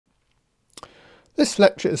This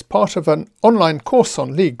lecture is part of an online course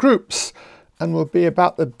on Lie groups and will be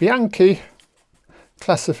about the Bianchi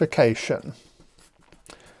classification.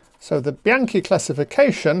 So the Bianchi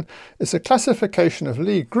classification is a classification of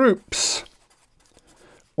Lie groups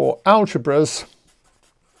or algebras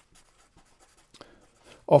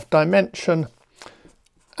of dimension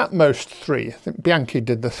at most 3. I think Bianchi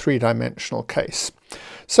did the 3-dimensional case.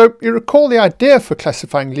 So you recall the idea for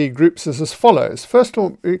classifying Lie groups is as follows. First of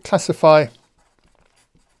all, we classify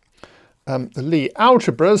the Lie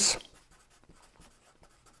algebras.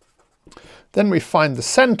 Then we find the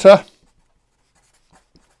centre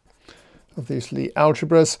of these Lie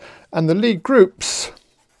algebras, and the Lie groups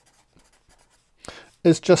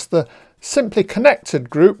is just the simply connected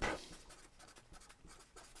group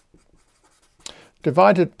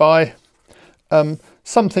divided by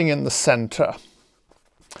something in the centre,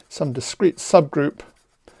 some discrete subgroup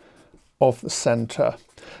of the centre.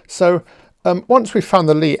 So once we've found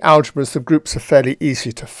the Lie algebras, the groups are fairly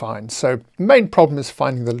easy to find. So the main problem is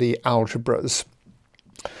finding the Lie algebras.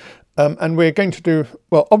 And we're going to do,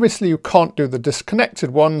 well, obviously you can't do the disconnected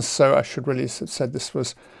ones, so I should really have said this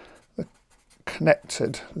was the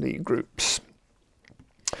connected Lie groups.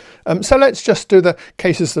 So let's just do the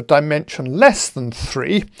cases of dimension less than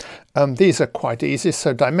 3. These are quite easy.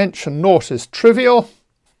 So dimension 0 is trivial.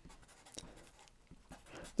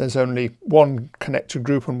 There's only one connected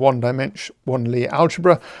group and one Lie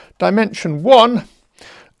algebra. Dimension 1,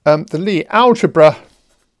 the Lie algebra,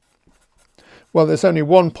 well, there's only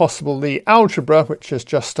one possible Lie algebra, which is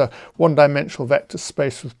just a one-dimensional vector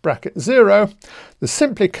space with bracket 0. The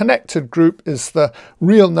simply connected group is the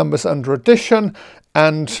real numbers under addition,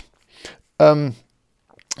 and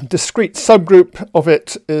discrete subgroup of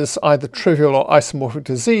it is either trivial or isomorphic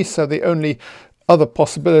to Z, so the only other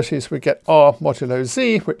possibilities we get R modulo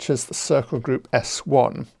Z, which is the circle group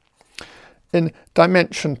S1. In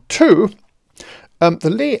dimension 2, the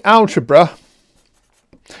Lie algebra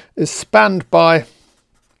is spanned by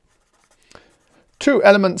two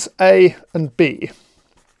elements A and B.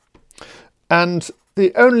 And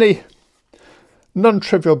the only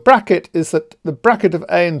non-trivial bracket is that the bracket of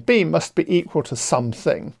A and B must be equal to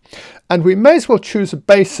something. And we may as well choose a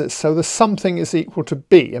basis so the something is equal to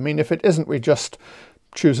B. I mean, if it isn't, we just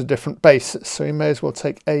choose a different basis. So we may as well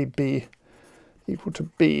take AB equal to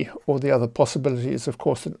B, or the other possibility is, of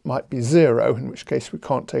course, that it might be 0, in which case we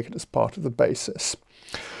can't take it as part of the basis.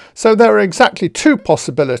 So there are exactly two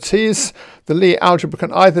possibilities. The Lie algebra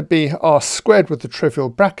can either be R squared with the trivial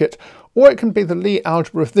bracket, or it can be the Lie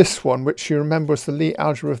algebra of this one, which you remember was the Lie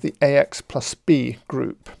algebra of the AX plus B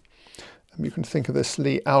group. And you can think of this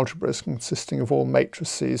Lie algebra as consisting of all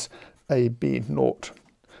matrices A, B, 0,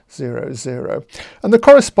 0, 0. And the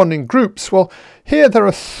corresponding groups, well, here there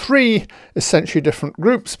are 3 essentially different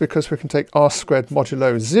groups, because we can take R squared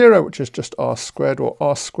modulo 0, which is just R squared, or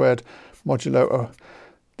R squared modulo a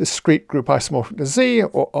discrete group isomorphic to Z,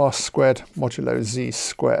 or R squared modulo Z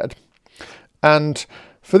squared. And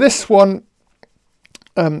for this one,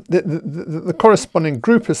 the corresponding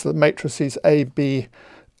group is the matrices A, B,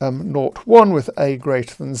 0, 1 with A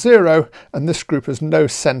greater than 0, and this group has no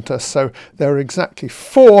centre, so there are exactly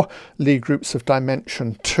 4 Lie groups of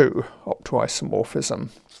dimension 2, optoisomorphism,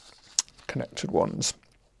 connected ones.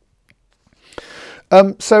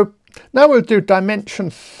 So now we'll do dimension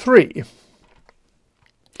 3.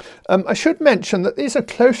 I should mention that these are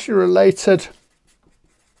closely related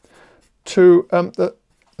to the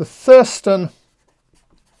Thurston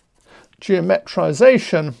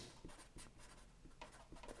geometrization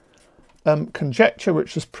conjecture,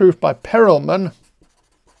 which was proved by Perelman,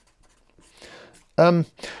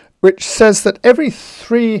 which says that every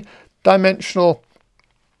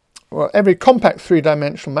compact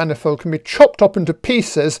 3-dimensional manifold can be chopped up into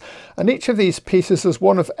pieces, and each of these pieces is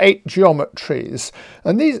one of 8 geometries.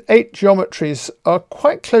 And these 8 geometries are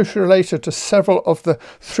quite closely related to several of the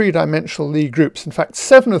 3-dimensional Lie groups. In fact,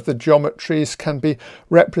 7 of the geometries can be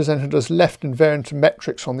represented as left invariant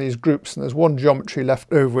metrics on these groups, and there's one geometry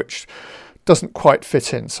left over which doesn't quite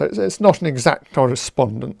fit in. So it's not an exact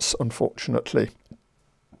correspondence, unfortunately.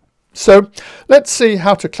 So let's see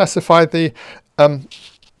how to classify the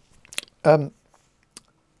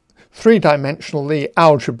 3-dimensional Lie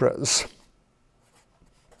algebras.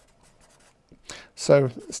 So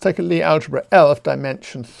let's take a Lie algebra L of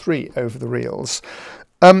dimension 3 over the reals.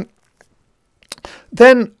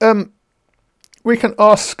 Then we can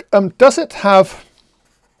ask,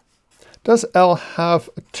 does L have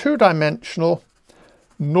a 2-dimensional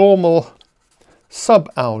normal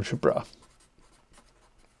subalgebra?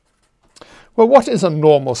 Well, what is a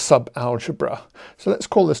normal subalgebra? So let's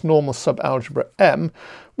call this normal subalgebra M.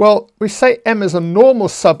 Well, we say M is a normal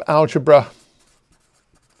subalgebra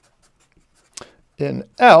in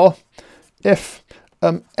L if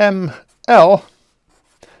ML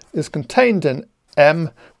is contained in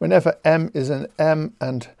M whenever M is in M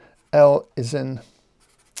and L is in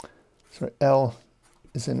L.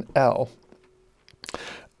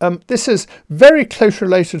 This is very closely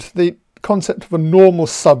related to the concept of a normal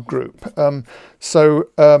subgroup.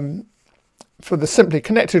 For the simply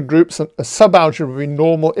connected groups, a subalgebra would be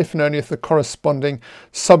normal if and only if the corresponding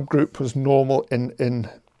subgroup was normal in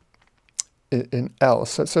L.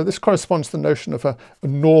 So this corresponds to the notion of a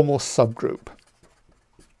normal subgroup.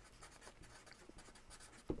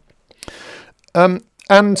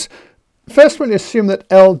 And first we'll assume that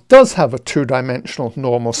L does have a two-dimensional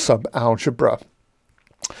normal subalgebra.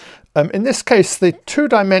 In this case, the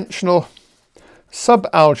two-dimensional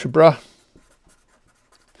subalgebra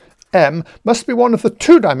M must be one of the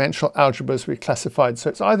two-dimensional algebras we classified. So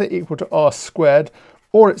it's either equal to R squared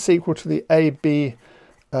or it's equal to the AB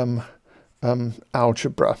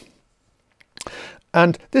algebra.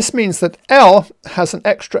 And this means that L has an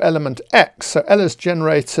extra element X. So L is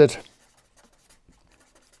generated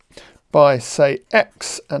by, say,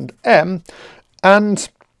 X and M. And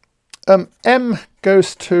M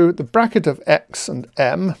goes to the bracket of X and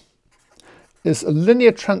M is a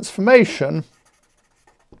linear transformation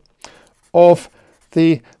of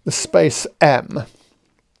the space M.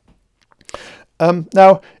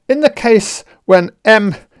 Now, in the case when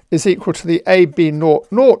M is equal to the AB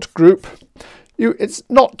naught naught group, it's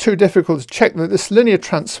not too difficult to check that this linear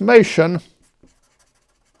transformation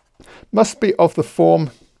must be of the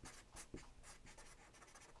form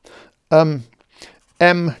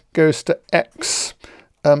M goes to X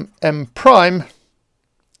M prime,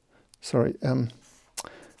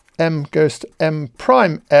 M goes to M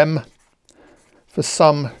prime M for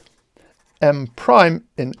some M prime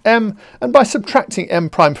in M, and by subtracting M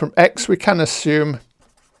prime from X we can assume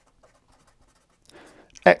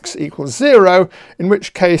X equals 0, in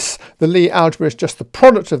which case the Lie algebra is just the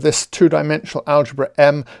product of this two-dimensional algebra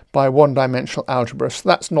M by one-dimensional algebra. So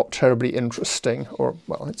that's not terribly interesting, or,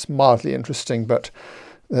 well, it's mildly interesting, but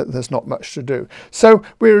there's not much to do. So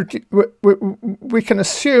we can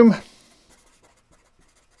assume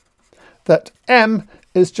that M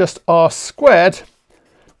is just R squared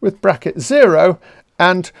with bracket 0,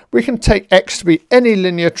 and we can take X to be any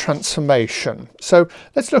linear transformation. So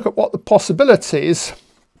let's look at what the possibilities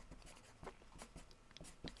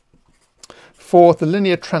for the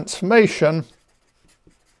linear transformation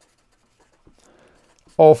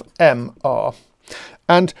of M are.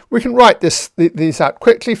 And we can write these out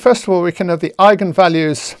quickly. First of all, we can have the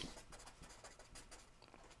eigenvalues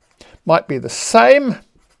might be the same,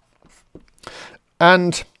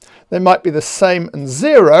 and they might be the same and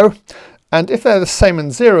 0. And if they're the same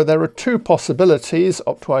and 0, there are two possibilities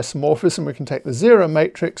up to isomorphism. We can take the 0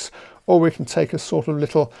 matrix, or we can take a sort of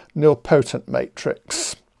little nilpotent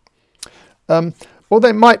matrix. Or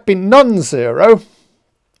they might be non-zero,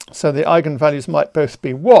 so the eigenvalues might both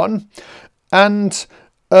be 1. And,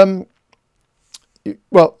 the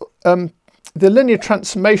linear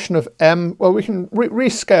transformation of M, well, we can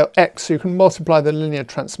rescale X, so you can multiply the linear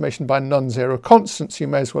transformation by non-zero constants. You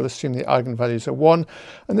may as well assume the eigenvalues are 1.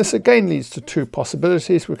 And this again leads to two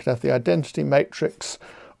possibilities. We could have the identity matrix,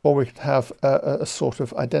 or we could have a sort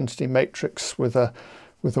of identity matrix with a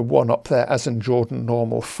 1 up there, as in Jordan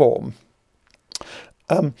normal form.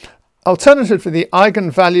 Alternatively, the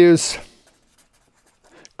eigenvalues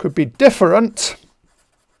could be different,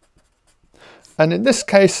 and in this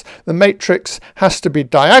case the matrix has to be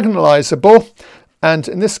diagonalizable, and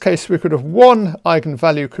in this case we could have one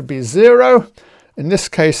eigenvalue could be 0. In this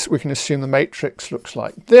case we can assume the matrix looks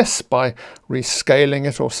like this by rescaling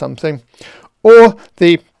it or something, or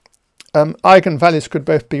the eigenvalues could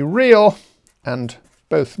both be real and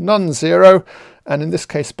both non-zero, and in this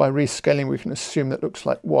case by rescaling we can assume that looks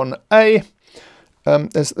like 1a.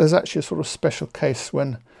 There's actually a sort of special case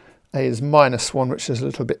when a is -1, which is a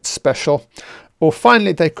little bit special. Or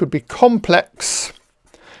finally they could be complex,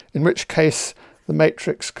 in which case the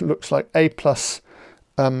matrix looks like a plus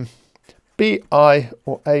bi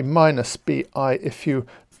or a minus bi if you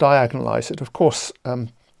diagonalize it. Of course a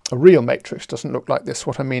real matrix doesn't look like this.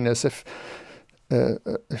 What I mean is if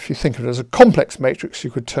you think of it as a complex matrix,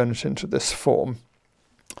 you could turn it into this form.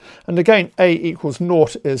 And again, a equals 0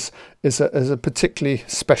 is a particularly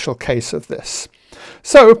special case of this.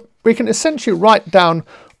 So we can essentially write down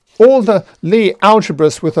all the Lie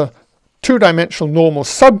algebras with a two-dimensional normal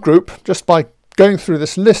subgroup just by going through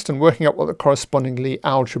this list and working out what the corresponding Lie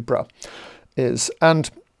algebra is. And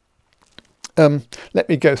let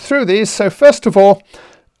me go through these. So first of all,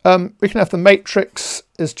 we can have the matrix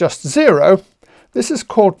is just 0. This is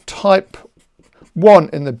called type 1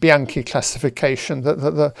 in the Bianchi classification.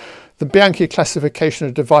 The Bianchi classification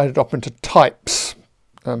is divided up into types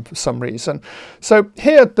for some reason. So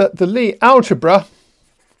here the Lie algebra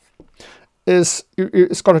is,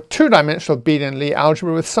 it's got a two-dimensional abelian Lie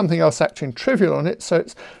algebra with something else acting trivial on it. So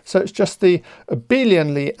it's just the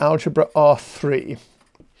abelian Lie algebra R3.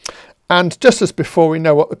 And just as before, we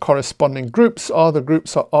know what the corresponding groups are. The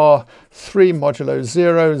groups are R3 modulo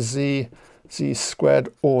 0, Z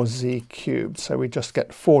squared, or Z cubed. So we just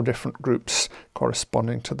get 4 different groups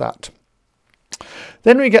corresponding to that.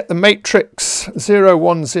 Then we get the matrix 0,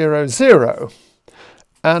 1, 0, 0.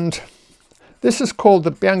 And this is called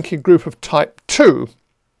the Bianchi group of type 2.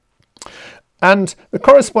 And the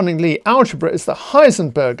corresponding Lie algebra is the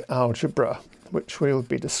Heisenberg algebra, which we'll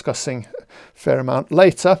be discussing a fair amount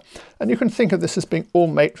later. And you can think of this as being all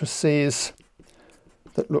matrices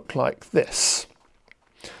that look like this.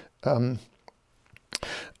 And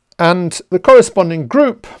the corresponding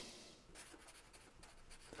group,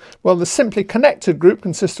 well, the simply connected group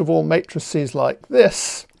consists of all matrices like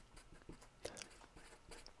this.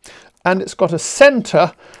 And it's got a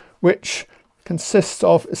centre which consists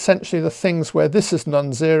of essentially the things where this is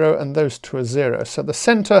non-zero and those two are 0. So the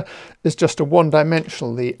centre is just a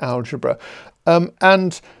one-dimensional Lie algebra.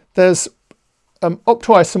 And there's up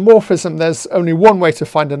to isomorphism, there's only one way to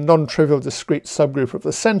find a non-trivial discrete subgroup of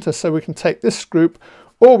the centre. So we can take this group,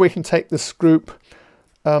 or we can take this group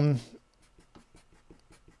and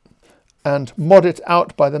mod it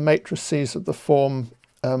out by the matrices of the form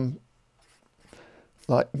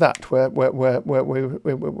like that, where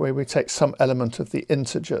we take some element of the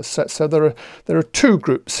integers. So there are 2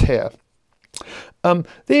 groups here.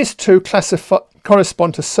 These 2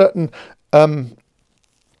 correspond to certain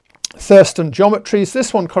Thurston geometries.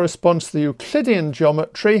 This one corresponds to the Euclidean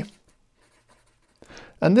geometry,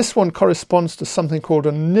 and this one corresponds to something called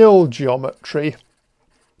a nil geometry.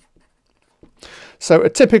 So a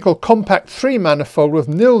typical compact 3 manifold with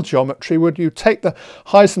nil geometry would you take the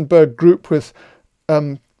Heisenberg group with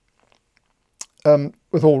all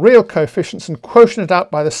real coefficients and quotient it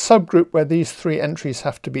out by the subgroup where these 3 entries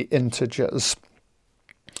have to be integers.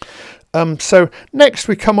 So next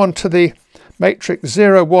we come on to the matrix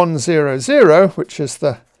 0, 1, 0, 0, which is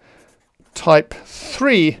the type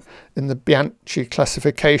 3 in the Bianchi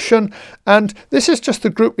classification. And this is just the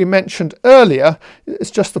group we mentioned earlier.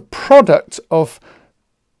 It's just the product of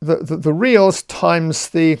the reals times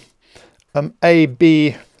the A,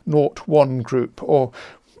 B, 0, 1 group. Or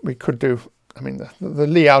we could do, I mean, the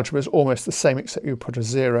Lie algebra is almost the same, except you put a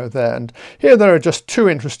 0 there. And here there are just 2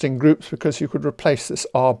 interesting groups because you could replace this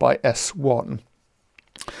R by S1.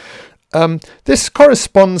 This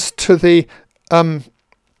corresponds to the, in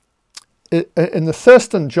the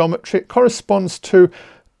Thurston geometry, it corresponds to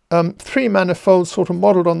 3 manifolds sort of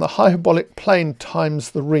modelled on the hyperbolic plane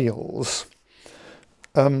times the reals.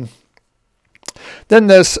 Then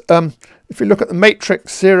there's, if you look at the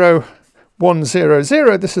matrix 0, 1, 0,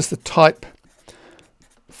 0, this is the type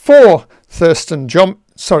 4 Thurston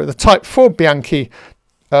the type 4 Bianchi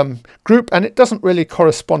group, and it doesn't really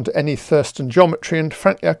correspond to any Thurston geometry, and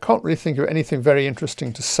frankly I can't really think of anything very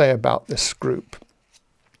interesting to say about this group.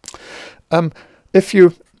 If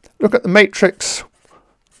you look at the matrix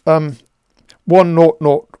 1, 0,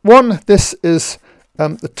 0, 1, this is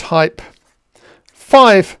the type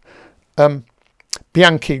 5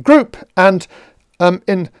 Bianchi group, and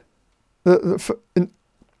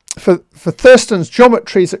for Thurston's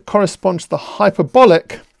geometries it corresponds to the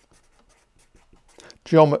hyperbolic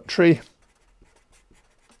geometry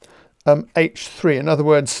H3. In other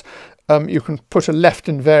words, you can put a left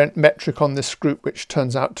invariant metric on this group, which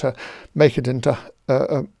turns out to make it into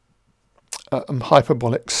a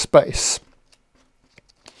hyperbolic space.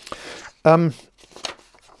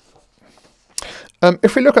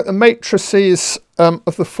 If we look at the matrices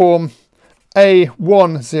of the form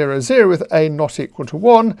A1, 0, 0 with A not equal to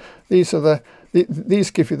 1, these are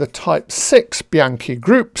these give you the type 6 Bianchi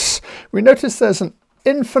groups. We notice there's an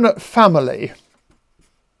infinite family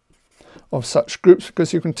of such groups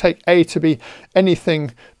because you can take A to be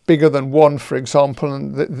anything bigger than 1, for example,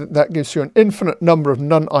 and that gives you an infinite number of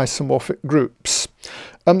non-isomorphic groups.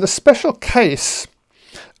 The special case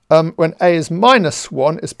when A is minus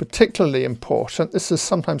 1 is particularly important. This is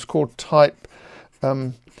sometimes called type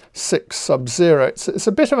 6 sub 0. It's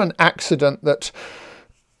a bit of an accident that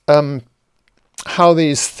how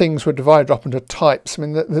these things were divided up into types. I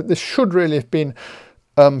mean, this should really have been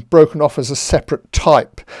broken off as a separate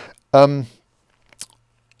type.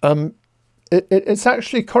 it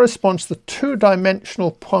actually corresponds to the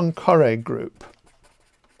two-dimensional Poincaré group.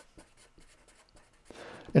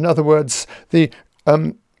 In other words, the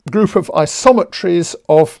group of isometries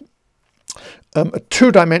of a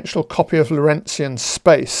two-dimensional copy of Lorentzian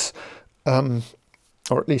space, or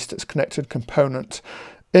at least its connected component.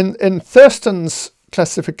 In Thurston's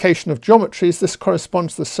classification of geometries, this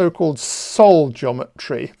corresponds to the so-called Sol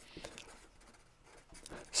geometry.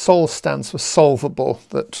 Sol stands for solvable,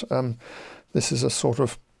 that this is a sort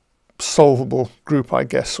of solvable group, I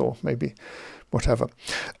guess, or maybe whatever.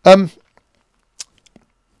 And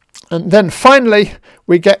then finally,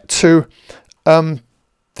 we get to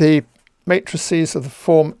the matrices of the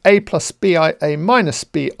form A plus bi, A minus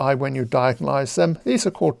bi when you diagonalize them. These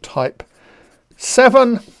are called type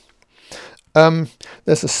 7.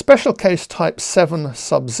 There's a special case type 7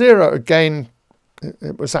 sub 0. Again,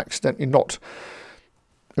 it was accidentally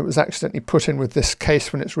put in with this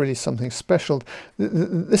case when it's really something special.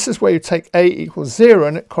 This is where you take A equals 0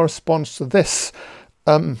 and it corresponds to this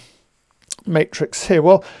matrix here.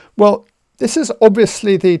 Well, this is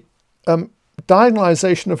obviously the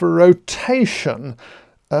diagonalization of a rotation,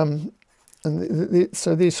 and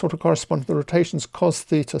so these sort of correspond to the rotations cos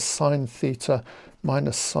theta, sine theta,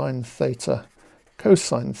 minus sine theta,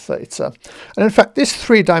 cosine theta. And in fact, this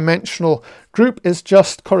three-dimensional group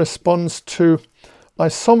corresponds to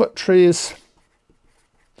isometries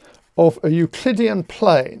of a Euclidean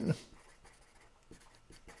plane.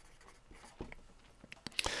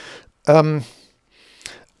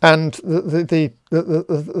 And the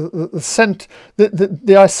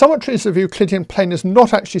isometries of Euclidean plane is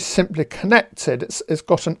not actually simply connected. It's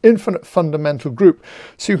got an infinite fundamental group.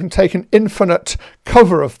 So you can take an infinite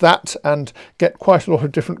cover of that and get quite a lot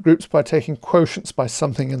of different groups by taking quotients by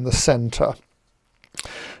something in the center.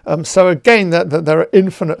 So again, there are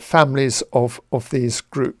infinite families of these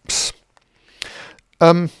groups.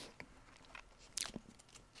 Well,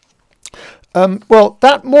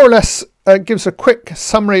 that more or less gives a quick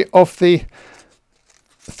summary of the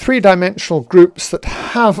three-dimensional groups that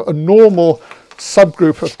have a normal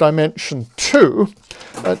subgroup of dimension 2.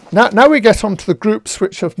 Now we get on to the groups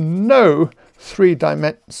which have no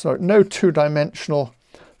two-dimensional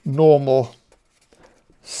normal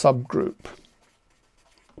subgroup.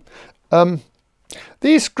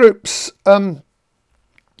 These groups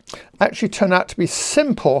actually turn out to be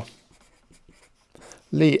simple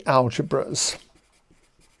Lie algebras.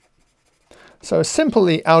 So a simple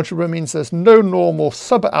Lie algebra means there's no normal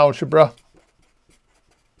subalgebra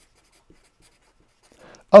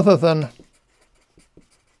other than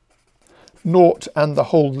naught and the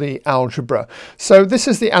whole Lie algebra. So this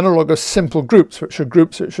is the analogue of simple groups which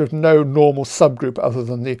have no normal subgroup other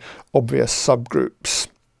than the obvious subgroups.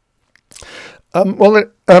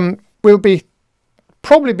 We'll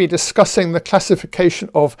probably be discussing the classification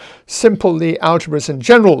of simple Lie algebras in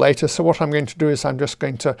general later, so what I'm going to do is I'm just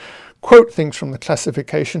going to quote things from the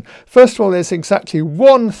classification. First of all, there's exactly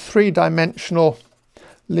one three-dimensional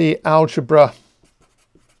Lie algebra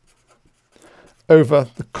over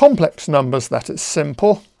the complex numbers that is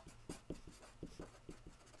simple,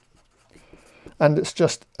 and it's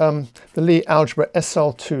just the Lie algebra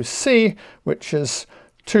SL2C, which is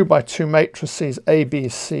 2 by 2 matrices A, B,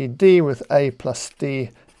 C, D with A plus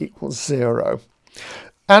D equals 0.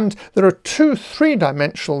 And there are two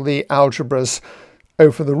three-dimensional Lie algebras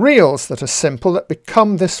over the reals that are simple that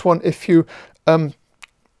become this one if you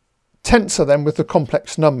tensor them with the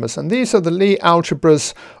complex numbers. And these are the Lie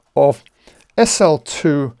algebras of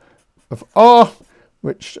SL2 of R,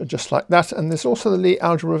 which are just like that. And there's also the Lie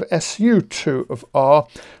algebra of SU2 of R,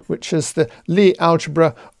 which is the Lie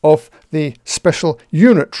algebra of the special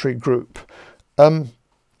unitary group.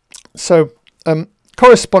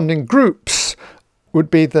 Corresponding groups would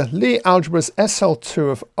be the Lie algebras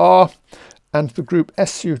SL2 of R and the group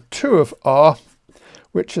SU2 of R,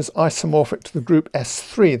 which is isomorphic to the group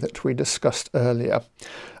S3 that we discussed earlier.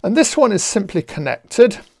 And this one is simply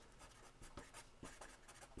connected.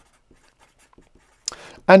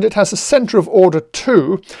 And it has a centre of order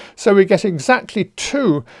 2, so we get exactly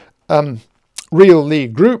two real Lie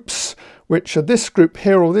groups, which are this group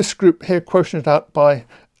here or this group here, quotiented out by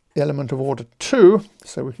the element of order 2,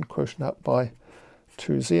 so we can quotient out by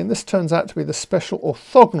 2z, and this turns out to be the special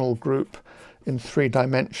orthogonal group in 3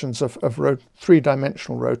 dimensions of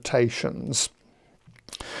three-dimensional rotations.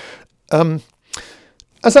 As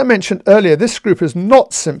I mentioned earlier, this group is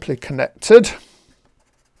not simply connected.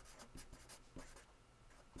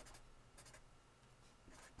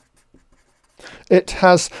 It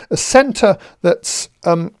has a centre that's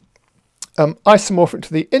isomorphic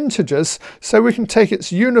to the integers, so we can take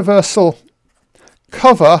its universal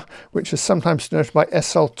cover, which is sometimes denoted by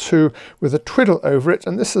SL2 with a twiddle over it,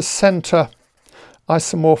 and this is centre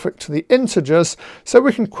isomorphic to the integers, so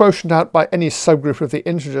we can quotient out by any subgroup of the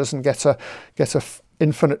integers and get a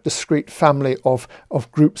infinite discrete family of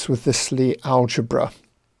groups with this Lie algebra.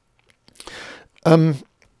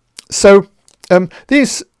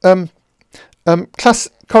 These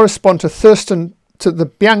correspond to Thurston, to the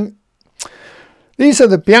Bianchi. These are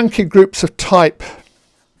the Bianchi groups of type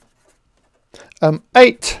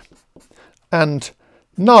 8 and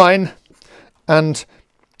 9, and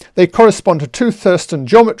they correspond to two Thurston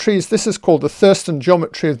geometries. This is called the Thurston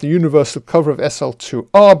geometry of the universal cover of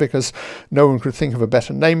SL2R because no one could think of a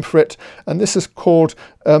better name for it. And this is called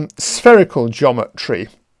spherical geometry.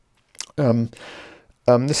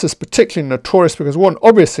 This is particularly notorious because one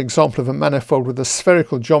obvious example of a manifold with a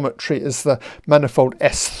spherical geometry is the manifold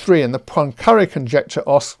S3, and the Poincaré conjecture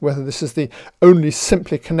asks whether this is the only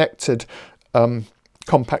simply connected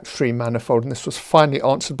compact 3 manifold, and this was finally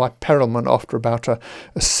answered by Perelman after about a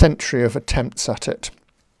century of attempts at it.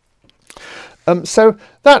 So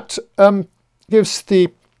that gives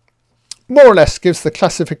more or less gives the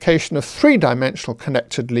classification of three-dimensional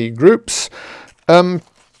connected Lie groups. I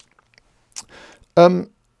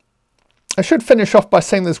should finish off by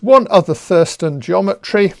saying there's one other Thurston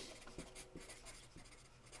geometry.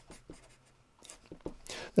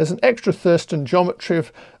 There's an extra Thurston geometry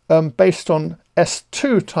of based on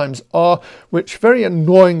S2 times R, which very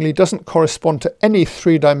annoyingly doesn't correspond to any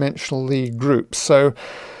three-dimensional Lie groups. So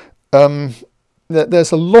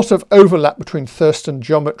there's a lot of overlap between Thurston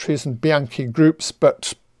geometries and Bianchi groups,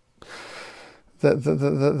 but they're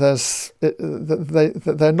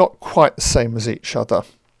not quite the same as each other.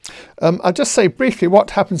 I'll just say briefly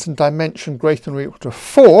what happens in dimension greater than or equal to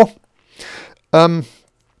 4.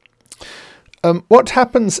 What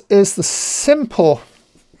happens is the simple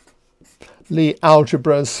Lie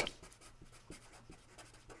algebras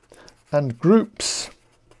and groups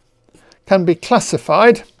can be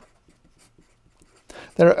classified.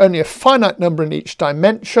 There are only a finite number in each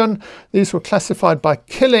dimension. These were classified by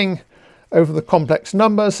Killing over the complex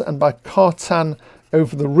numbers and by Cartan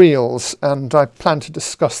over the reals, and I plan to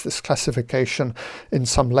discuss this classification in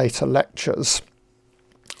some later lectures.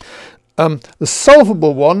 The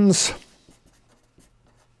solvable ones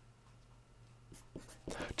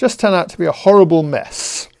just turn out to be a horrible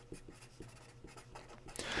mess.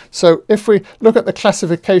 So if we look at the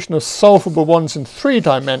classification of solvable ones in 3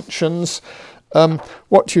 dimensions,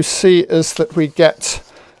 what you see is that we get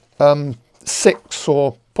 6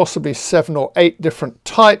 or possibly 7 or 8 different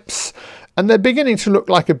types, and they're beginning to look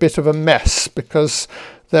like a bit of a mess because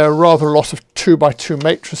there are rather a lot of 2 by 2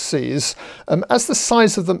 matrices. As the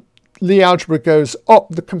size of the Lie algebra goes up,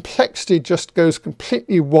 the complexity just goes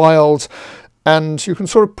completely wild, and you can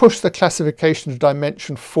sort of push the classification to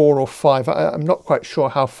dimension 4 or 5. I'm not quite sure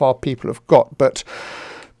how far people have got, but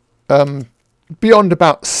beyond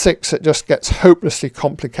about 6 it just gets hopelessly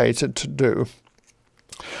complicated to do.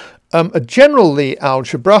 A general Lie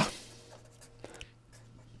algebra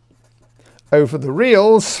over the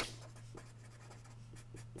reals,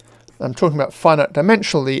 I'm talking about finite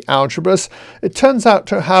dimensional Lie algebras, it turns out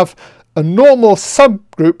to have a normal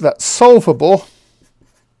subgroup that's solvable,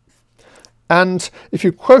 and if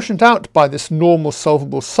you quotient out by this normal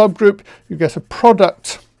solvable subgroup, you get a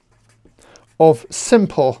product of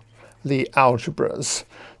simple Lie algebras.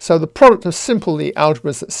 So the product of simple Lie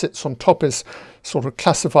algebras that sits on top is sort of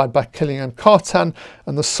classified by Killing and Cartan,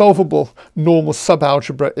 and the solvable normal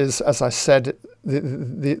subalgebra is, as I said,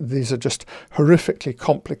 these are just horrifically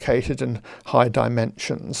complicated in high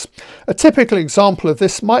dimensions. A typical example of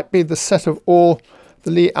this might be the set of all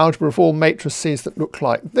the Lie algebra of all matrices that look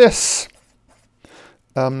like this.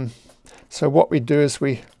 So what we do is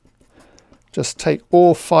we just take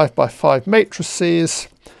all 5 by 5 matrices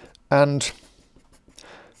and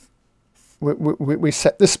we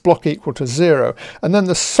set this block equal to 0. And then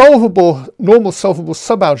the solvable, normal solvable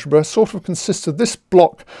subalgebra sort of consists of this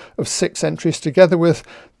block of 6 entries together with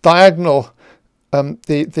diagonal,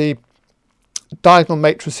 the diagonal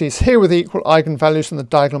matrices here with equal eigenvalues and the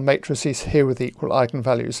diagonal matrices here with equal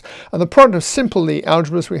eigenvalues. And the product of simple Lie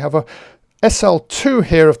algebras, we have a SL2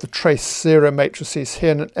 here of the trace 0 matrices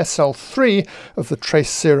here and an SL3 of the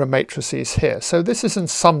trace 0 matrices here. So this is in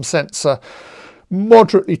some sense a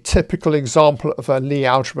moderately typical example of a Lie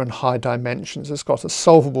algebra in high dimensions. It's got a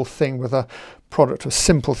solvable thing with a product of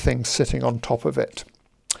simple things sitting on top of it.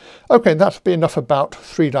 Okay, that'll be enough about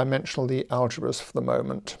 3-dimensional Lie algebras for the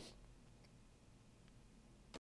moment.